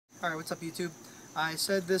Alright, what's up YouTube? I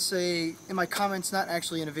said this in my comments, not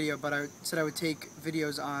actually in a video, but I said I would take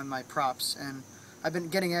videos on my props, and I've been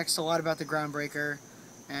getting asked a lot about the groundbreaker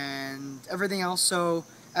and everything else, so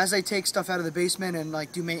as I take stuff out of the basement and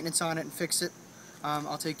like do maintenance on it and fix it,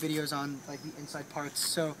 I'll take videos on like the inside parts.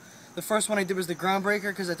 So the first one I did was the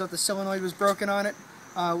groundbreaker because I thought the solenoid was broken on it.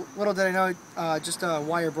 Little did I know, just a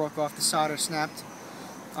wire broke off, the solder snapped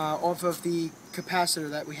off of the capacitor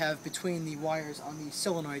that we have between the wires on the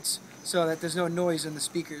solenoids so that there's no noise in the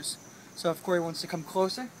speakers. So if Corey wants to come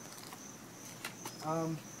closer.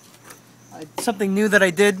 Something new that I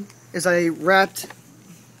did is I wrapped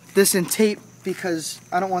this in tape because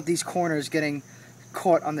I don't want these corners getting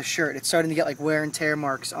caught on the shirt. It's starting to get like wear and tear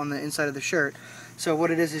marks on the inside of the shirt. So what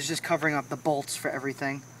it is just covering up the bolts for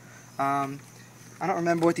everything. I don't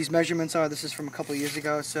remember what these measurements are. This is from a couple years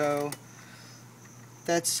ago, so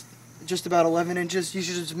that's just about 11 inches. You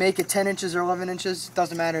should just make it 10 inches or 11 inches. It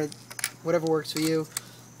doesn't matter, whatever works for you.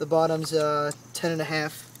 The bottom's 10 and a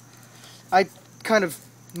half. I kind of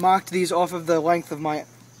mocked these off of the length of my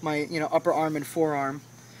upper arm and forearm.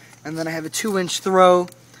 And then I have a 2-inch throw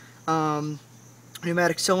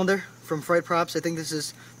pneumatic cylinder from Fright Props. I think this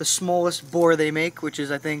is the smallest bore they make, which is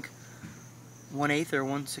I think 1/8 or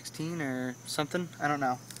 1/16 or something. I don't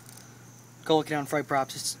know. Go look it on Fright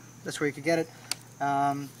Props. That's where you could get it.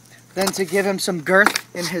 Then to give him some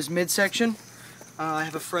girth in his midsection, I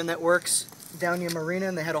have a friend that works down near Marina,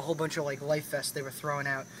 and they had a whole bunch of like life vests they were throwing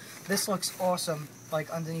out. This looks awesome, like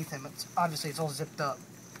underneath him. Obviously it's all zipped up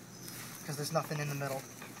because there's nothing in the middle.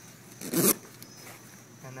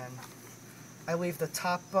 And then I leave the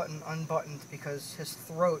top button unbuttoned because his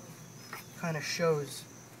throat kind of shows.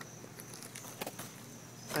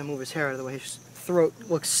 I move his hair out of the way. His throat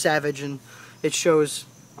looks savage and it shows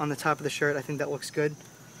on the top of the shirt. I think that looks good.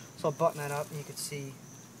 So I'll button that up and you can see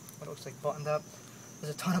what it looks like buttoned up.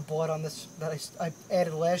 There's a ton of blood on this that I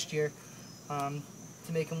added last year to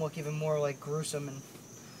make him look even more like gruesome and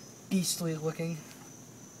beastly looking.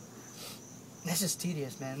 This is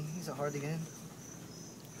tedious, man. These are hard to get in.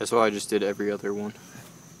 That's why I just did every other one,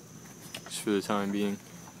 just for the time being.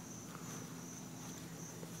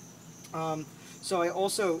 So I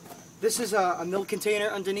also, this is a milk container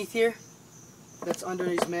underneath here. That's under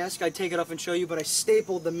his mask. I'd take it off and show you, but I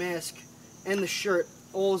stapled the mask and the shirt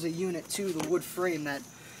all as a unit to the wood frame that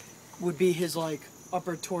would be his like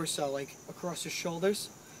upper torso, like across his shoulders.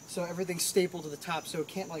 So everything's stapled to the top, so it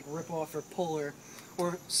can't like rip off or pull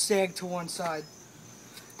or sag to one side.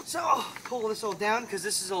 So I'll pull this all down because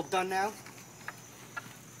this is all done now.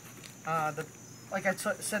 Like I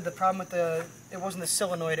said, the problem with it wasn't the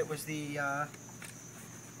solenoid, it was the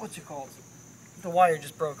what's it called? The wire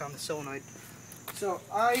just broke on the solenoid. So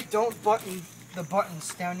I don't button the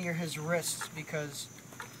buttons down near his wrists because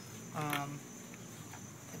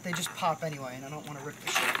they just pop anyway, and I don't want to rip the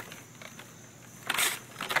shit.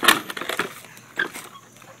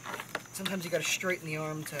 Sometimes you got to straighten the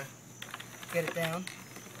arm to get it down.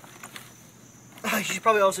 You should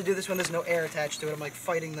probably also do this when there's no air attached to it. I'm like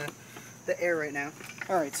fighting the air right now.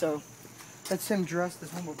 Alright, so that's him dressed.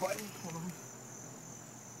 There's one more button. Hold on.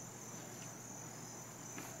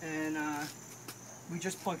 And we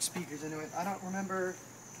just plugged speakers into it. I don't remember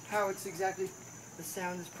how it's exactly, the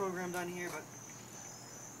sound is programmed on here, but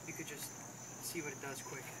you could just see what it does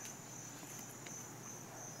quick.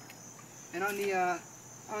 And on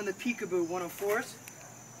the Peekaboo 104s,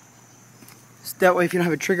 that way if you don't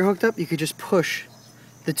have a trigger hooked up, you could just push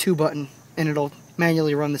the 2 button and it'll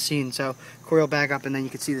manually run the scene. So Corey will back up and then you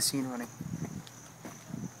can see the scene running.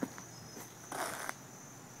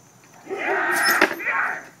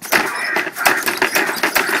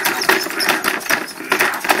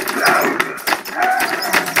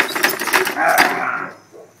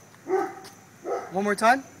 One more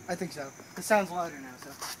time? I think so. It sounds louder now,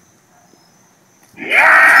 so.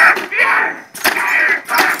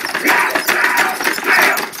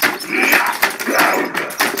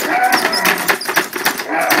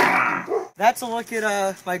 That's a look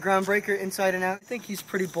at my groundbreaker inside and out. I think he's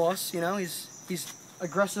pretty boss, you know. He's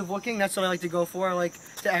aggressive looking. That's what I like to go for. I like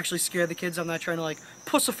to actually scare the kids. I'm not trying to like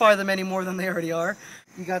pussify them any more than they already are.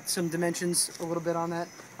 You got some dimensions a little bit on that.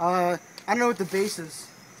 I don't know what the base is.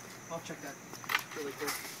 I'll check that really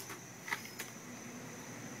quick.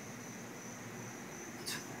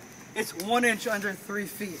 It's 1 inch under 3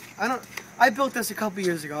 feet. I built this a couple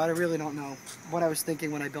years ago. I really don't know what I was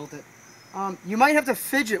thinking when I built it. You might have to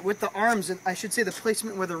fidget with the arms, and I should say the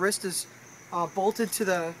placement where the wrist is bolted to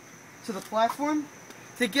the platform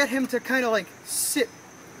to get him to kind of like sit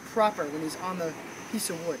proper when he's on the piece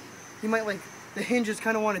of wood. You might like, the hinges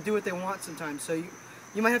kind of want to do what they want sometimes, so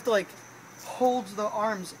you might have to like holds the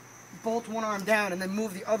arms, bolt one arm down, and then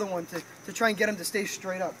move the other one to try and get him to stay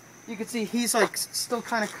straight up. You can see he's like still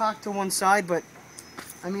kind of cocked to one side, but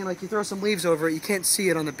I mean, like, you throw some leaves over it, you can't see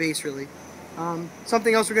it on the base really.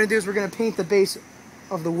 Something else we're going to do is we're going to paint the base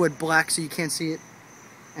of the wood black so you can't see it.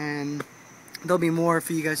 And there'll be more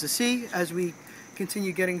for you guys to see as we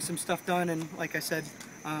continue getting some stuff done. And like I said,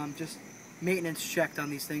 just maintenance checked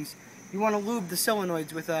on these things. You want to lube the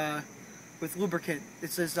solenoids with lubricant.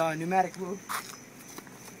 It says pneumatic lube.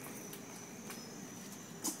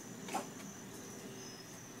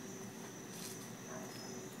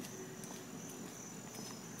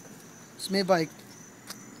 It's made by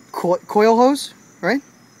Coil Hose, right?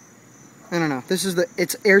 I don't know. This is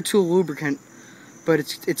it's air tool lubricant, but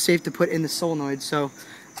it's safe to put in the solenoid. So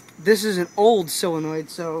this is an old solenoid.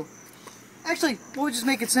 So actually, we'll just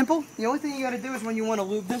make it simple. The only thing you got to do is when you want to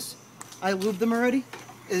lube this, I lubed them already,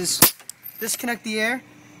 is disconnect the air,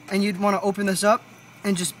 and you'd want to open this up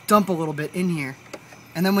and just dump a little bit in here,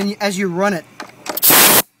 and then as you run it,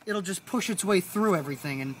 it'll just push its way through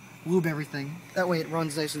everything and lube everything. That way it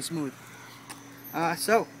runs nice and smooth.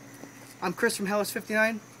 So, I'm Chris from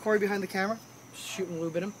Hellas59, Corey behind the camera, shooting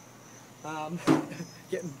lube at him.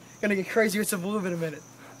 Gonna get crazy with some lube in a minute.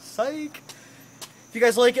 Psych! If you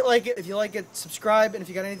guys like it, like it. If you like it, subscribe. And if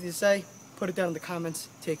you got anything to say, put it down in the comments.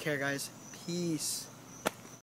 Take care, guys. Peace.